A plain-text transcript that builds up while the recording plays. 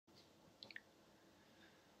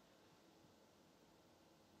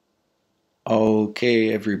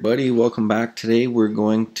Okay, everybody, welcome back. Today we're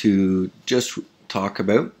going to just talk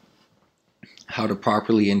about how to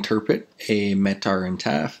properly interpret a Meter and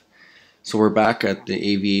TAF. So we're back at the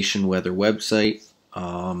aviation weather website.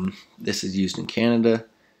 This is used in Canada,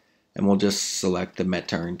 and we'll just select the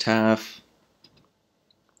Meter and TAF.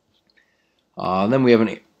 Then we have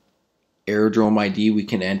an aerodrome ID we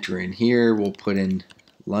can enter in here. We'll put in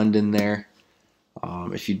London there.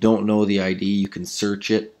 If you don't know the ID, you can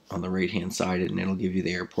search it on the right hand side and it'll give you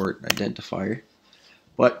the airport identifier.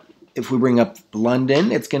 But if we bring up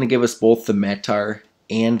London, it's going to give us both the Meter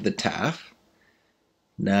and the TAF.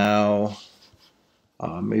 Now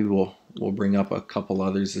maybe we'll bring up a couple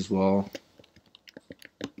others as well.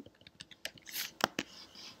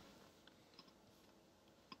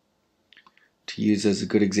 To use as a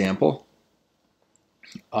good example.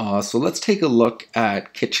 So let's take a look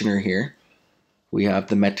at Kitchener here. We have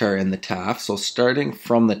the Meter and the TAF. So starting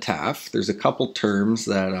from the TAF, there's a couple terms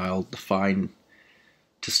that I'll define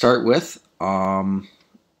to start with.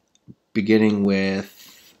 Beginning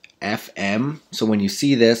with FM. So when you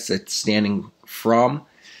see this, it's standing from,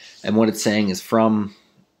 and what it's saying is from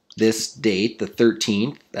this date, the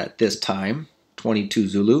 13th, at this time, 22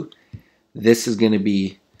 Zulu. This is going to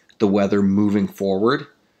be the weather moving forward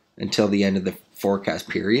until the end of the forecast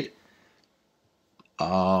period.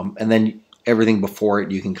 And then everything before it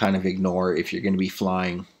you can kind of ignore if you're going to be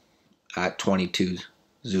flying at 22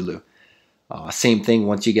 Zulu. Same thing,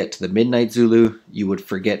 once you get to the midnight Zulu, you would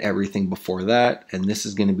forget everything before that, and this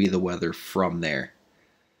is going to be the weather from there.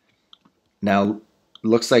 Now,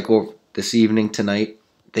 looks like this evening, tonight,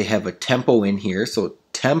 they have a tempo in here. So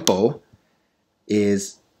tempo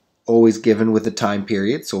is always given with a time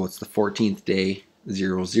period. So it's the 14th day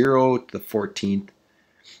 00 to the 14th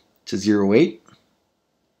to 08.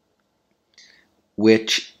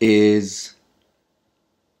 Which is,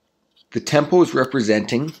 the tempo is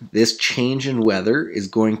representing this change in weather is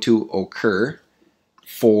going to occur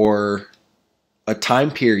for a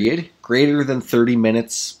time period greater than 30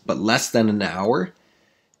 minutes but less than an hour,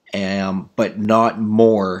 but not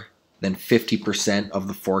more than 50% of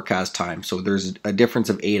the forecast time. So there's a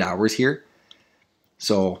difference of 8 hours here.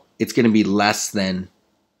 So it's going to be less than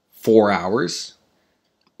 4 hours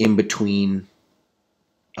in between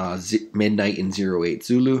midnight and 08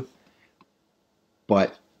 Zulu,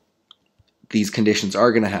 but these conditions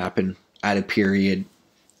are going to happen at a period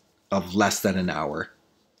of less than an hour,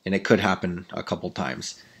 and it could happen a couple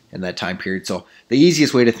times in that time period. So the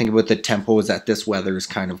easiest way to think about the tempo is that this weather is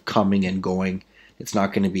kind of coming and going. It's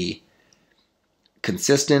not going to be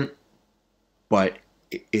consistent, but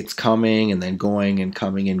it's coming and then going and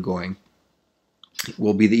coming and going.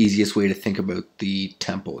 Will be the easiest way to think about the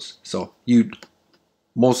tempos. So you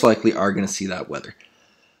most likely are going to see that weather.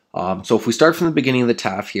 So if we start from the beginning of the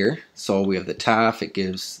TAF here, so we have the TAF, it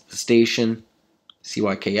gives the station,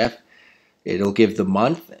 CYKF, it'll give the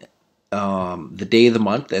month, the day of the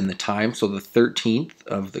month and the time, so the 13th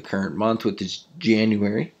of the current month, which is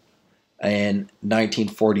January, and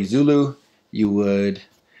 1940 Zulu. You would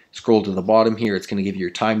scroll to the bottom here, it's going to give you your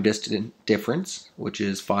time distance difference, which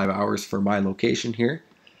is 5 hours for my location here.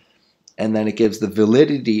 And then it gives the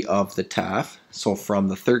validity of the TAF, so from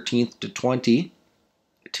the 13th to 20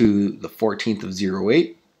 to the 14th of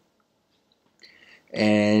 08.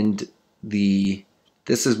 And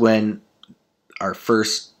this is when our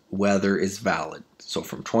first weather is valid. So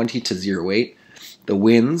from 20 to 08, the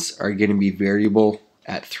winds are going to be variable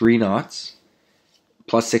at 3 knots,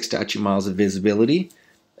 plus 6 statute miles of visibility.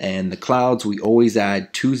 And the clouds, we always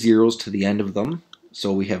add 2 zeros to the end of them.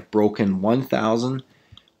 So we have broken 1,000,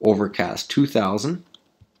 overcast 2,000,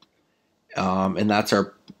 and that's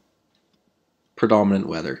our predominant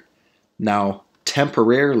weather. Now,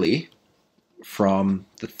 temporarily, from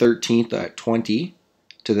the 13th at 20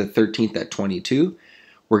 to the 13th at 22,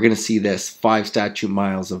 we're going to see this 5 statute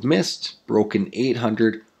miles of mist, broken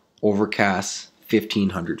 800, overcast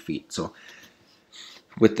 1,500 feet. So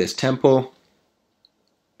with this tempo,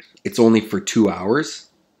 it's only for 2 hours,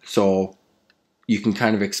 so you can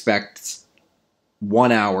kind of expect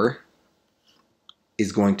 1 hour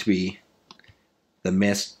is going to be the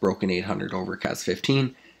mist, broken 800, overcast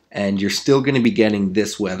 15, and you're still going to be getting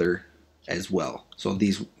this weather as well. So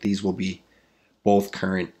these will be both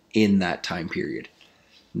current in that time period.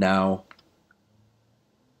 Now,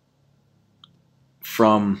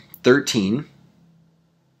 from 13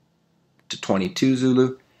 to 22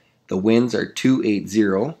 Zulu, the winds are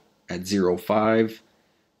 280 at 05,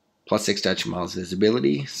 plus 6 statute miles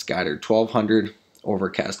visibility, scattered 1,200,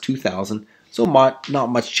 overcast 2,000. So not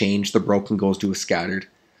much change. The broken goes to a scattered,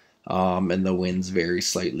 and the winds very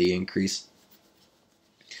slightly increase.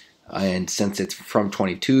 And since it's from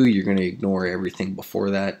 22, you're going to ignore everything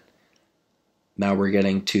before that. Now we're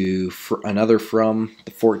getting to another from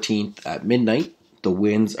the 14th at midnight. The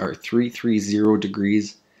winds are 330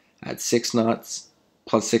 degrees at 6 knots,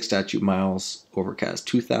 plus 6 statute miles, overcast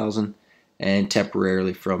 2,000, and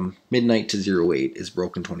temporarily from midnight to 08 is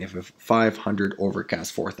broken 2,500,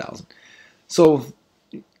 overcast 4,000. So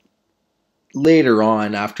later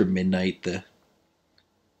on, after midnight,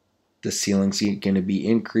 the ceiling's going to be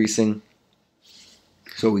increasing.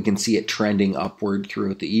 So we can see it trending upward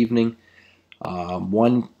throughout the evening.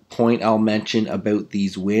 One point I'll mention about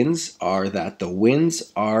these winds are that the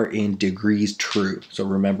winds are in degrees true. So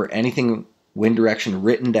remember, anything wind direction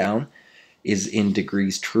written down is in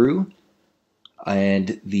degrees true,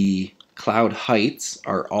 and the cloud heights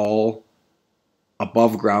are all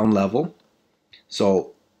above ground level.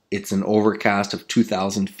 So it's an overcast of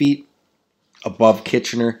 2,000 feet above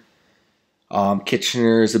Kitchener.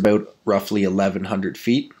 Kitchener is about roughly 1,100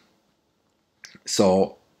 feet.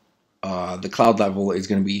 So the cloud level is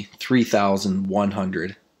going to be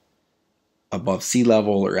 3,100 above sea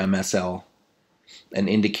level, or MSL, and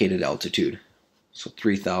indicated altitude. So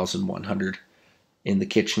 3,100 in the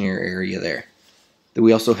Kitchener area there. Then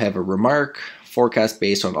we also have a remark, forecast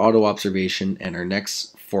based on auto observation, and our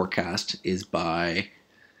next forecast is by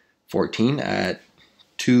 14 at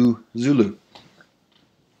 2 Zulu.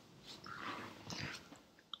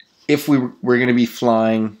 If we're going to be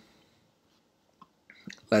flying,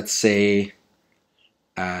 let's say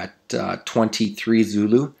at 23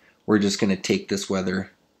 Zulu, we're just going to take this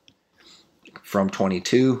weather from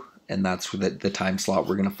 22, and that's the time slot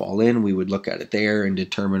we're going to fall in. We would look at it there and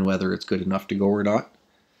determine whether it's good enough to go or not.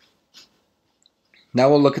 Now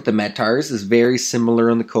we'll look at the METARs. It's very similar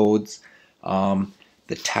in the codes. The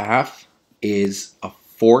TAF is a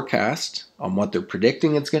forecast on what they're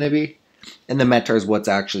predicting it's going to be, and the METAR is what's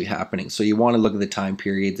actually happening. So you want to look at the time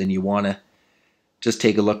periods, and you want to just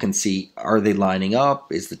take a look and see, are they lining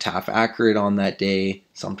up? Is the TAF accurate on that day?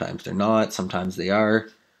 Sometimes they're not, sometimes they are.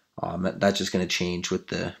 That's just going to change with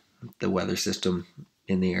the weather system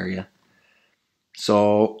in the area.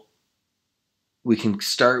 So we can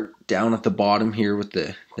start down at the bottom here with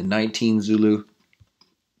the 19 Zulu.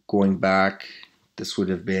 Going back, this would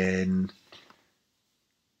have been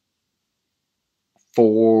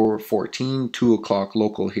 4:14, 2 o'clock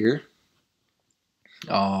local here.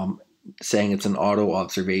 Saying it's an auto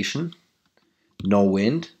observation, no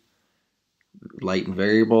wind, light and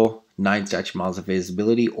variable, 9 statute miles of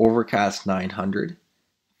visibility, overcast 900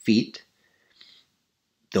 feet.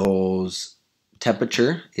 Those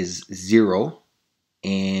temperature is 0,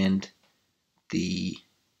 and the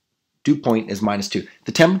dew point is -2.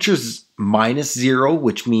 The temperature is -0,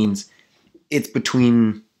 which means it's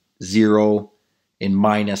between 0 and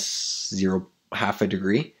 -0, half a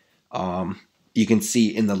degree. You can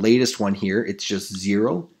see in the latest one here, it's just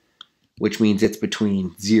 0, which means it's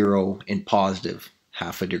between 0 and positive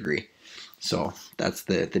half a degree. So that's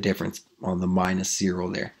the difference on the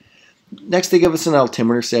 -0 there. Next, they give us an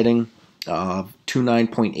altimeter setting of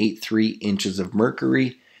 29.83 inches of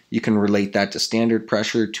mercury. You can relate that to standard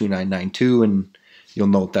pressure, 2992, and you'll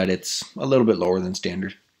note that it's a little bit lower than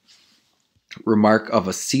standard. Remark of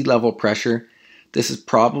a sea level pressure. This is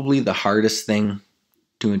probably the hardest thing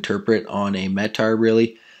to interpret on a METAR,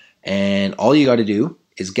 really, and all you got to do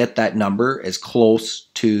is get that number as close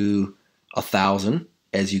to 1,000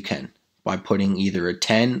 as you can by putting either a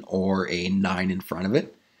 10 or a 9 in front of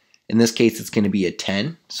it. In this case, it's going to be a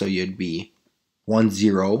 10, so you'd be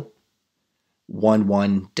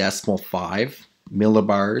 1011.5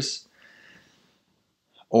 millibars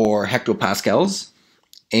or hectopascals,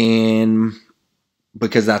 and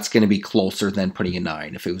because that's going to be closer than putting a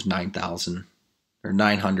 9 if it was 9,000 or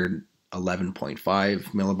 911.5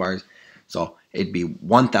 millibars. So it'd be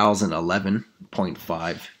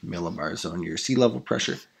 1,011.5 millibars on your sea level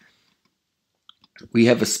pressure. We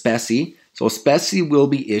have a specie. So a specie will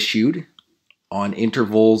be issued on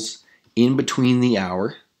intervals in between the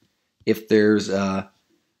hour if there's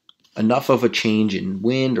enough of a change in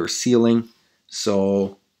wind or ceiling.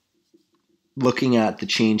 So looking at the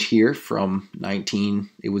change here from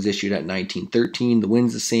 19, it was issued at 1913. The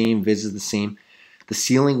wind's the same, viz is the same. The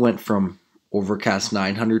ceiling went from overcast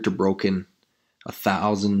 900 to broken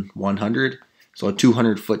 1,100. So a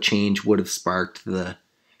 200-foot change would have sparked the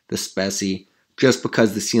specie just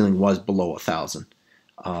because the ceiling was below 1,000.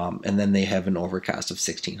 And then they have an overcast of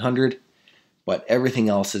 1,600. But everything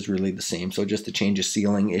else is really the same. So just the change of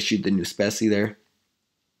ceiling issued the new specie there.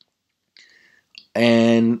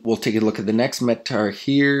 And we'll take a look at the next METAR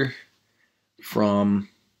here from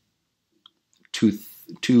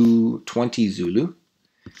 220 Zulu.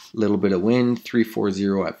 A little bit of wind,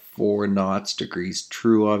 340 at 4 knots, degrees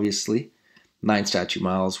true, obviously. 9 statute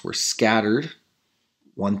miles were scattered,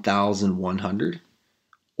 1,100.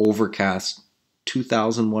 Overcast,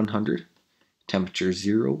 2,100. Temperature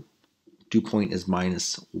 0. Dew point is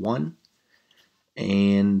 -1.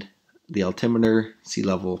 And the altimeter, sea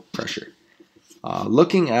level pressure.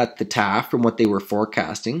 Looking at the TAF from what they were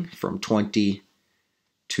forecasting from 20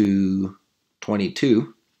 to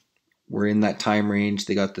 22, we're in that time range.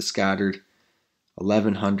 They got the scattered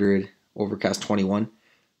 1,100, overcast 21.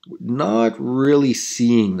 Not really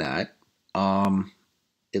seeing that.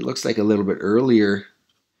 It looks like a little bit earlier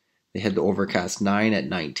they had the overcast 9 at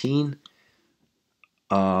 19.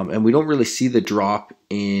 And we don't really see the drop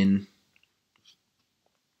in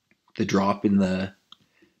the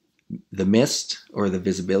mist or the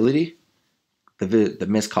visibility, the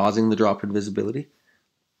mist causing the drop in visibility.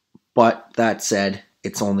 But that said,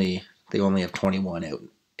 they only have 21 out,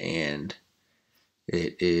 and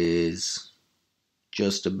it is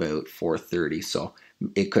just about 4:30, so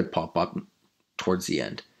it could pop up towards the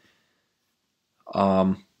end.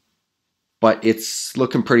 But it's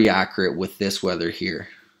looking pretty accurate with this weather here.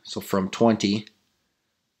 So from 20,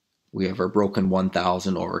 we have our broken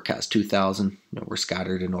 1,000, overcast 2,000. We're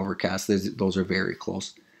scattered and overcast. Those are very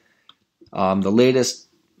close. The latest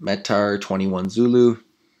Metar 21 Zulu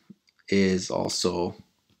is also,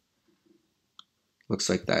 looks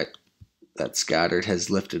like that scattered has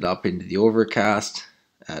lifted up into the overcast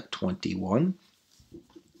at 21,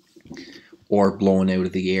 or blown out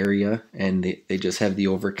of the area, and they just have the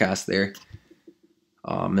overcast there.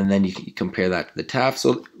 And then you can compare that to the TAF.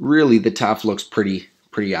 So really the TAF looks pretty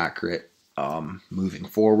accurate. Moving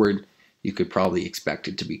forward, you could probably expect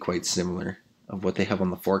it to be quite similar of what they have on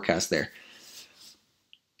the forecast there.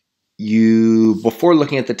 Before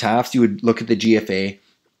looking at the TAFs, you would look at the GFA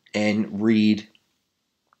and read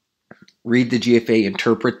the GFA,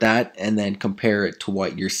 interpret that, and then compare it to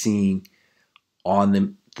what you're seeing on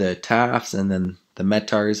the TAFs and then the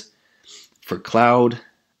METARs for cloud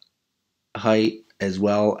height, as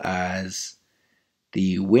well as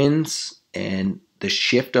the winds and the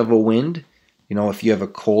shift of a wind. If you have a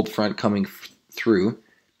cold front coming through,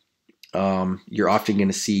 you're often going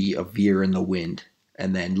to see a veer in the wind.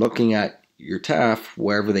 And then looking at your TAF,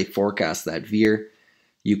 wherever they forecast that veer,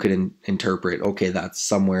 you could interpret, okay, that's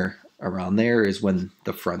somewhere around there is when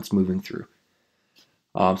the front's moving through.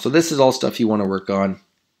 So this is all stuff you want to work on.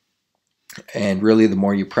 And really, the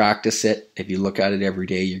more you practice it, if you look at it every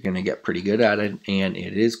day, you're going to get pretty good at it, and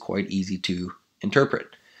it is quite easy to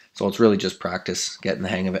interpret. So it's really just practice, getting the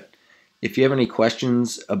hang of it. If you have any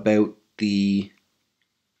questions about the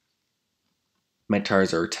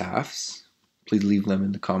METARs or TAFs, please leave them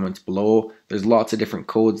in the comments below. There's lots of different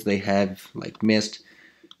codes they have, like MIST.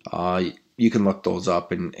 You can look those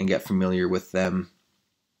up and get familiar with them.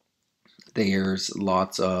 There's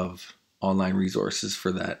lots of online resources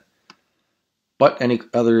for that. But any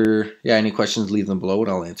questions, leave them below and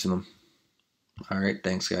I'll answer them. All right,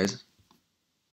 thanks guys.